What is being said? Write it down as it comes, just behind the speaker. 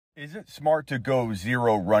Is it smart to go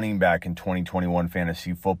zero running back in 2021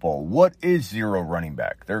 fantasy football? What is zero running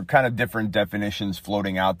back? There are kind of different definitions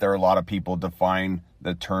floating out there. A lot of people define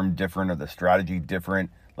the term different or the strategy different.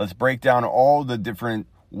 Let's break down all the different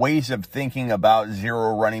ways of thinking about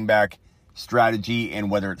zero running back strategy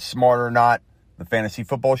and whether it's smart or not. The Fantasy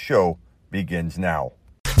Football Show begins now.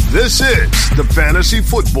 This is the Fantasy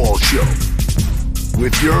Football Show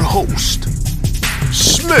with your host,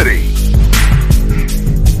 Smitty.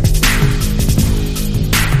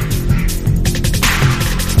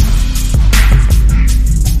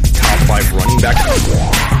 Five running back.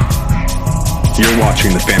 You're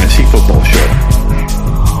watching the Fantasy Football Show.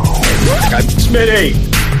 Smitty.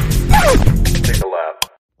 Take a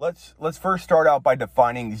lap. Let's first start out by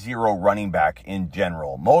defining zero running back in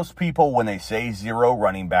general. Most people, when they say zero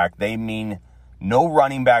running back, they mean no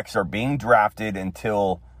running backs are being drafted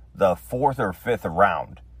until the 4th or 5th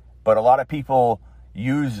round. But a lot of people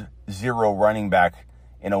use zero running back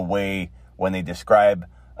in a way when they describe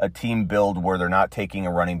a team build where they're not taking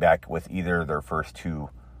a running back with either their first two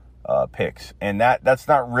picks. And that's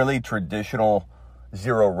not really traditional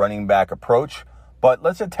zero running back approach, but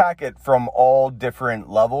let's attack it from all different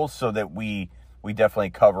levels so that we definitely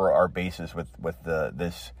cover our bases with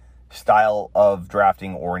this style of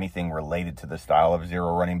drafting or anything related to the style of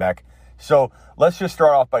zero running back. So let's just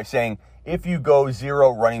start off by saying, if you go zero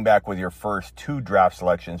running back with your first two draft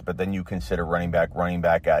selections, but then you consider running back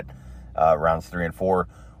at rounds 3 and 4,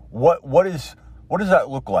 what does that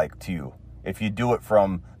look like to you if you do it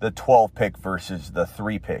from the 12 pick versus the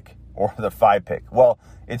 3 pick or the 5 pick? Well,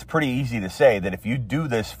 it's pretty easy to say that if you do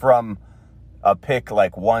this from a pick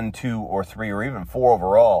like 1, 2, or 3, or even 4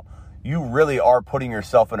 overall, you really are putting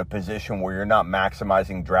yourself in a position where you're not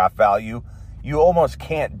maximizing draft value. You almost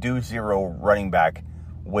can't do zero running back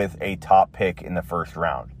with a top pick in the first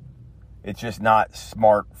round. It's just not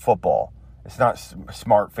smart football. It's not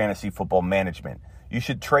smart fantasy football management. You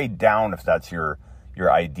should trade down if that's your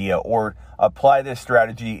idea, or apply this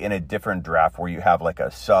strategy in a different draft where you have like a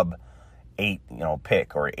sub 8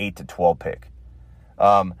 pick or 8 to 12 pick.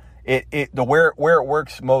 Where it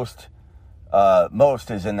works most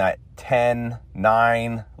is in that 10,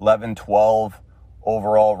 9, 11, 12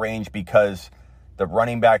 overall range, because the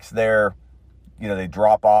running backs there, they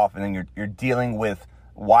drop off, and then you're dealing with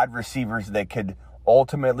wide receivers that could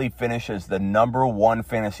ultimately finish as the number 1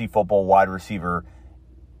 fantasy football wide receiver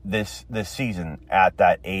this season at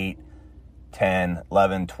that 8, 10,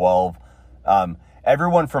 11, 12.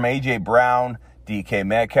 Everyone from A.J. Brown, DK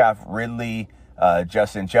Metcalf, Ridley,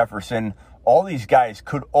 Justin Jefferson, all these guys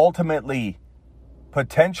could ultimately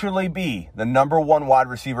potentially be the number 1 wide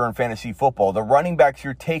receiver in fantasy football. The running backs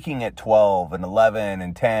you're taking at 12 and 11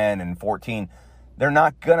 and 10 and 14, they're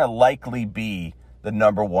not going to likely be the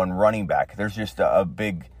number 1 running back. There's just a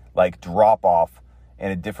big drop off in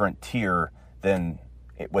a different tier than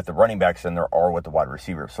with the running backs than there are with the wide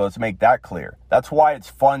receivers. So let's make that clear. That's why it's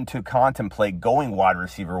fun to contemplate going wide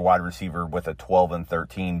receiver with a 12 and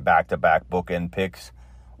 13 back-to-back bookend picks,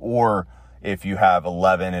 or if you have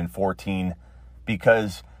 11 and 14,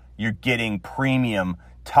 because you're getting premium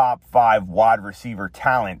top 5 wide receiver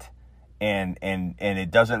talent, and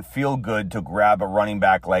it doesn't feel good to grab a running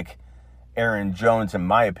back like Aaron Jones, in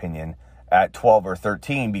my opinion, at 12 or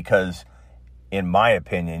 13, because in my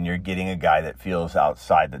opinion, you're getting a guy that feels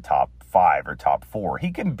outside the top 5 or top 4. He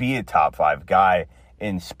can be a top 5 guy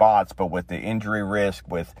in spots, but with the injury risk,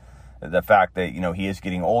 with the fact that, he is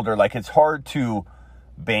getting older, it's hard to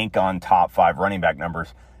bank on top 5 running back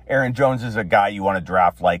numbers. Aaron Jones is a guy you want to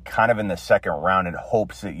draft kind of in the second round in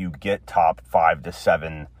hopes that you get top 5 to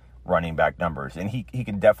 7 running back numbers. And he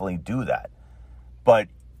can definitely do that. But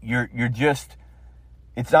Aaron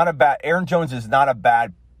Jones is not a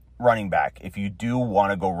bad running back if you do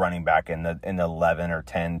want to go running back in the 11 or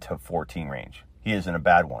 10 to 14 range. He isn't a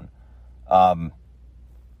bad one.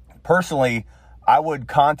 Personally, I would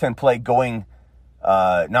contemplate going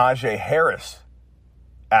Najee Harris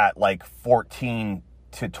at 14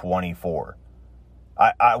 to 24.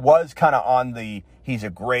 I was kind of on he's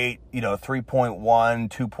a great 3.1,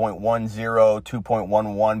 2.10,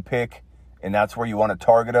 2.11 pick, and that's where you want to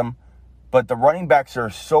target him. But the running backs are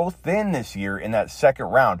so thin this year in that second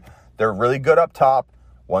round. They're really good up top,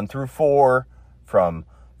 1 through 4, from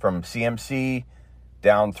CMC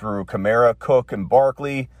down through Kamara, Cook, and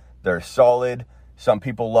Barkley. They're solid. Some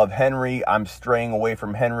people love Henry. I'm straying away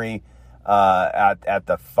from Henry at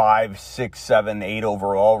the 5, 6, 7, 8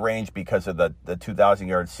 overall range because of the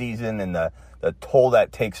 2,000-yard season and the toll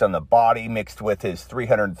that takes on the body, mixed with his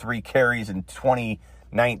 303 carries in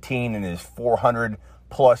 2019 and his 400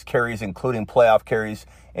 plus carries, including playoff carries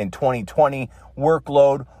in 2020.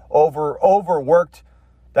 Workload, overworked.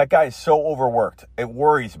 That guy is so overworked. It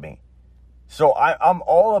worries me. So I'm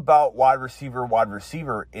all about wide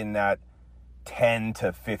receiver in that 10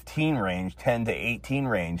 to 15 range, 10 to 18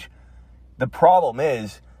 range. The problem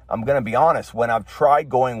is, I'm going to be honest, when I've tried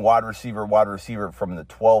going wide receiver from the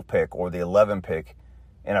 12 pick or the 11 pick,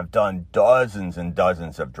 and I've done dozens and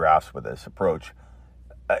dozens of drafts with this approach,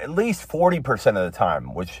 at least 40% of the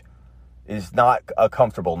time, which is not a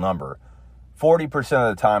comfortable number, 40%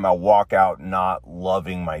 of the time I walk out not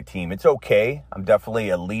loving my team. It's okay. I'm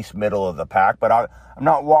definitely at least middle of the pack, but I'm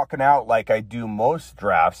not walking out like I do most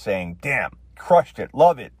drafts saying, damn, crushed it,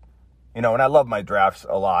 love it. And I love my drafts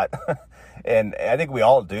a lot, and I think we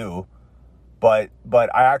all do, but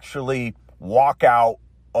I actually walk out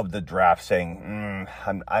of the draft saying,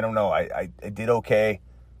 I don't know, I did okay,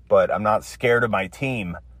 but I'm not scared of my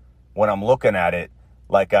team when I'm looking at it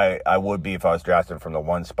like I would be if I was drafted from the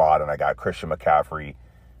one spot and I got Christian McCaffrey,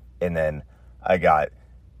 and then I got,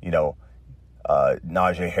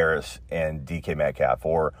 Najee Harris and DK Metcalf,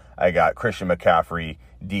 or I got Christian McCaffrey,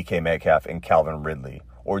 DK Metcalf, and Calvin Ridley,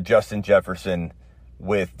 or Justin Jefferson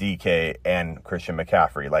with DK and Christian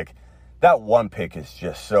McCaffrey. Like, that one pick is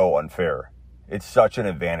just so unfair. It's such an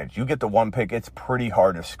advantage. You get the one pick, it's pretty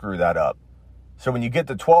hard to screw that up. So when you get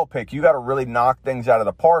the 12 pick, you got to really knock things out of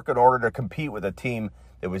the park in order to compete with a team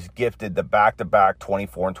that was gifted the back-to-back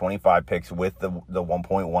 24 and 25 picks with the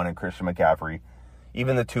 1.1 in Christian McCaffrey.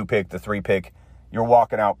 Even the 2 pick, the 3 pick, you're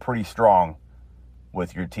walking out pretty strong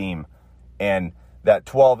with your team. And that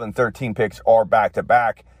 12 and 13 picks are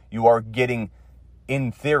back-to-back. You are getting,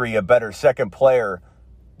 in theory, a better second player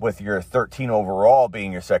with your 13 overall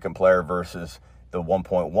being your second player versus the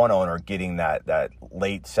 1.1 owner getting that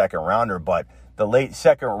late second rounder. But the late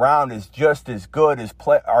second round is just as good as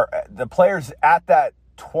the players at that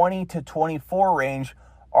 20 to 24 range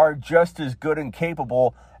are just as good and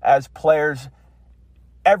capable as players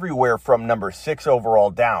everywhere from number 6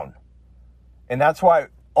 overall down. And that's why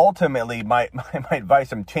ultimately my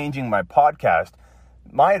advice, I'm changing my podcast.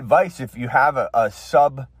 My advice, if you have a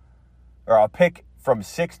sub or a pick from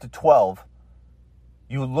 6 to 12,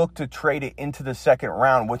 you look to trade it into the second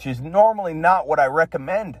round, which is normally not what I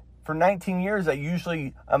recommend. For 19 years,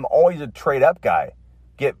 I'm always a trade-up guy.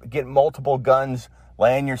 Get multiple guns,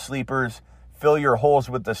 land your sleepers, fill your holes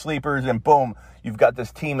with the sleepers, and boom, you've got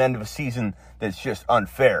this team end of season that's just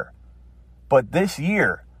unfair. But this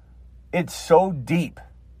year, it's so deep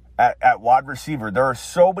at wide receiver. There are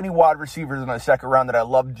so many wide receivers in the second round that I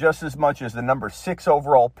love just as much as the number 6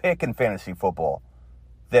 overall pick in fantasy football,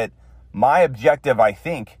 that my objective, I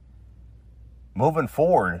think, moving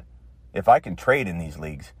forward, if I can trade in these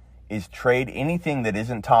leagues, is trade anything that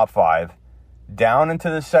isn't top 5 down into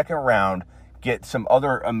the second round, get some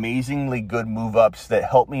other amazingly good move-ups that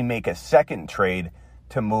help me make a second trade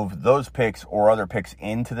to move those picks or other picks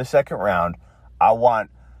into the second round. I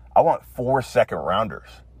want 4 second rounders.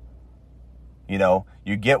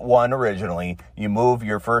 You get one originally, you move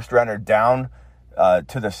your first rounder down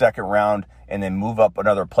to the second round, and then move up in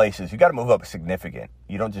other places. You got to move up significant.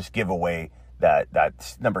 You don't just give away that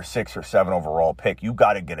number 6 or 7 overall pick. You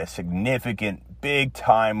got to get a significant, big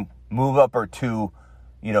time move up or 2,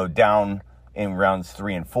 down in rounds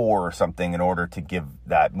 3 and 4 or something in order to give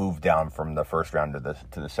that move down from the first round to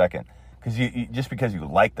the second. Because you just because you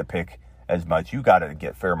like the pick as much, you got to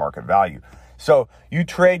get fair market value. So you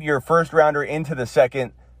trade your first rounder into the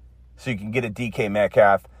second so you can get a DK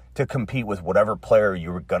Metcalf to compete with whatever player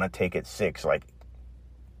you were going to take at 6, like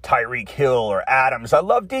Tyreek Hill or Adams. I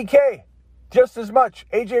love DK just as much.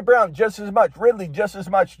 A.J. Brown just as much. Ridley just as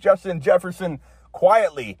much. Justin Jefferson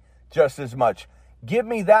quietly just as much. Give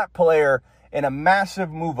me that player in a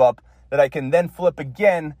massive move up that I can then flip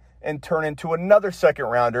again and turn into another second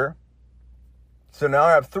rounder. So now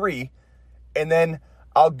I have 3, and then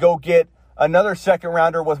I'll go get another second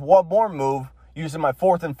rounder with one more move using my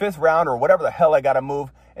 4th and 5th round or whatever the hell I got to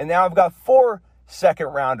move. And now I've got 4 second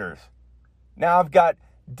rounders. Now I've got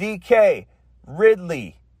DK,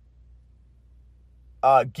 Ridley,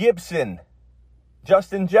 Gibson,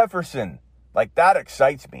 Justin Jefferson. Like, that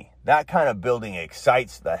excites me. That kind of building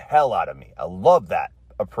excites the hell out of me. I love that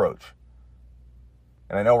approach.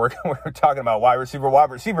 And I know we're talking about wide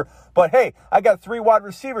receiver, but hey, I got 3 wide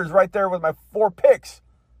receivers right there with my 4 picks.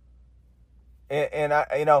 And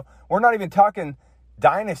we're not even talking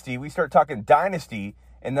dynasty. We start talking dynasty,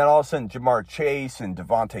 and then all of a sudden Jamar Chase and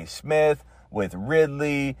Devontae Smith with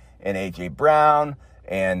Ridley and A.J. Brown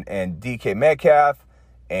and DK Metcalf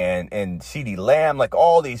and CeeDee Lamb, like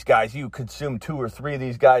all these guys, you consume 2 or 3 of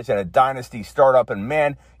these guys in a dynasty startup, and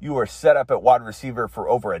man, you are set up at wide receiver for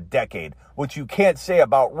over a decade, which you can't say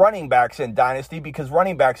about running backs in dynasty because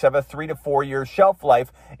running backs have a 3 to 4 year shelf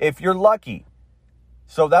life if you're lucky.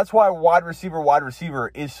 So that's why wide receiver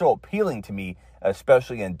is so appealing to me,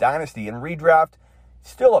 especially in dynasty. And redraft,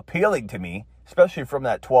 still appealing to me, especially from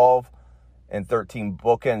that 12 and 13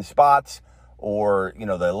 bookend spots, or,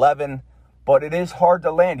 the 11. But it is hard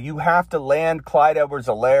to land. You have to land Clyde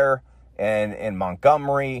Edwards-Helaire and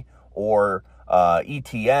Montgomery, or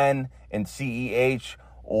ETN and CEH,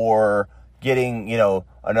 or getting,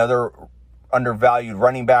 another undervalued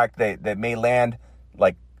running back that may land.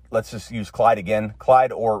 Like, let's just use Clyde again.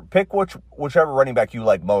 Clyde, or pick whichever running back you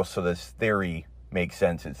like most so this theory makes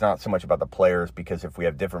sense. It's not so much about the players, because if we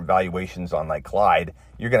have different valuations on like Clyde,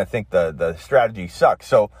 you're going to think the strategy sucks.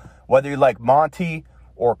 So whether you like Monty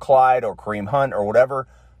or Clyde or Kareem Hunt or whatever,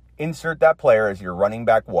 insert that player as your running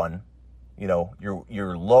back 1,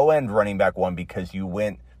 your low-end running back 1, because you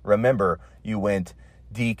went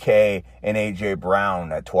DK and A.J.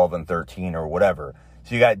 Brown at 12 and 13 or whatever.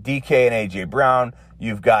 So you got DK and A.J. Brown.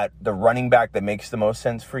 You've got the running back that makes the most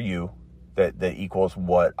sense for you, that equals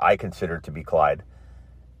what I consider to be Clyde.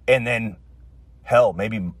 And then, hell,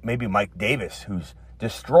 maybe Mike Davis, who's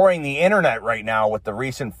destroying the internet right now with the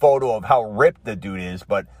recent photo of how ripped the dude is.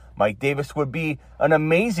 But Mike Davis would be an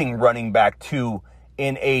amazing running back 2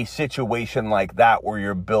 in a situation like that, where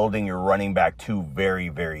you're building your running back 2 very,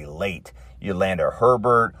 very late. You land a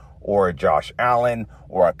Herbert or a Josh Allen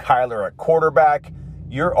or a Kyler at quarterback,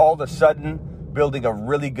 you're all of a sudden building a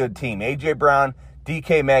really good team. A.J. Brown,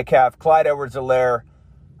 DK Metcalf, Clyde Edwards-Helaire,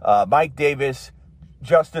 Mike Davis,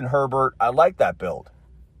 Justin Herbert. I like that build.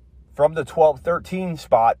 From the 12-13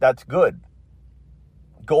 spot, that's good.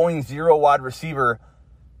 Going 0 wide receiver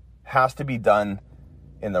has to be done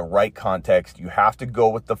in the right context. You have to go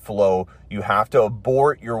with the flow. You have to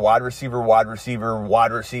abort your wide receiver,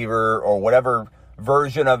 or whatever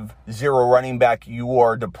version of 0 running back you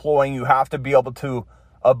are deploying. You have to be able to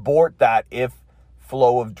abort that if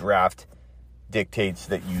flow of draft dictates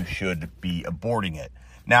that you should be aborting it.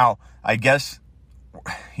 Now, I guess,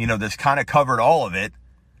 this kind of covered all of it.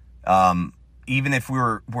 Even if we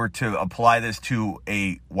were to apply this to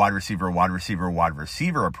a wide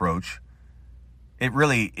receiver approach, it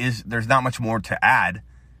really is, there's not much more to add,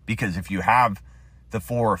 because if you have the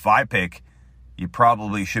 4 or 5 pick, you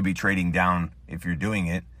probably should be trading down if you're doing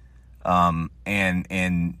it.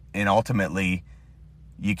 And ultimately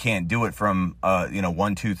you can't do it from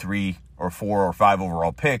 1, 2, 3, or 4 or 5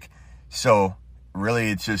 overall pick. So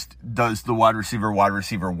really it's just, does the wide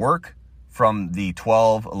receiver work from the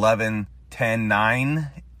 12, 11, 10,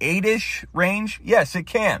 9, 8-ish range? Yes, it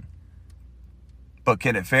can. But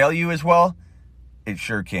can it fail you as well? It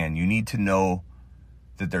sure can. You need to know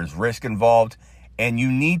that there's risk involved, and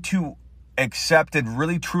you need to accept and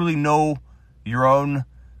really truly know your own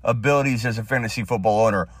abilities as a fantasy football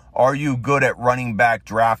owner. Are you good at running back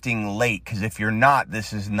drafting late? Because if you're not,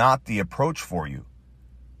 this is not the approach for you.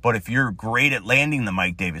 But if you're great at landing the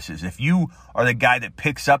Mike Davises, if you are the guy that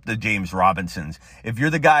picks up the James Robinsons, if you're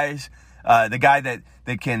the guy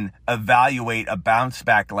that can evaluate a bounce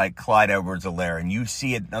back like Clyde Edwards-Helaire, and you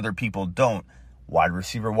see it and other people don't, wide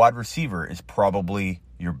receiver is probably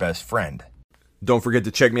your best friend. Don't forget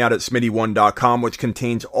to check me out at Smitty1.com, which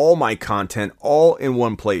contains all my content all in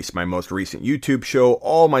one place. My most recent YouTube show,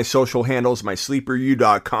 all my social handles, my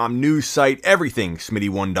SleeperU.com news site, everything,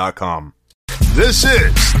 Smitty1.com. This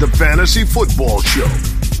is the Fantasy Football Show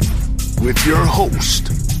with your host,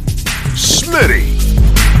 Smitty.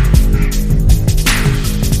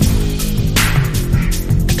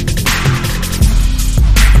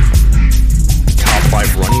 Top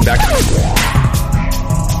 5 running back.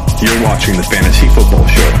 You're watching the Fantasy Football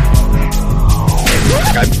Show.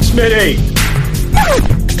 Smitty!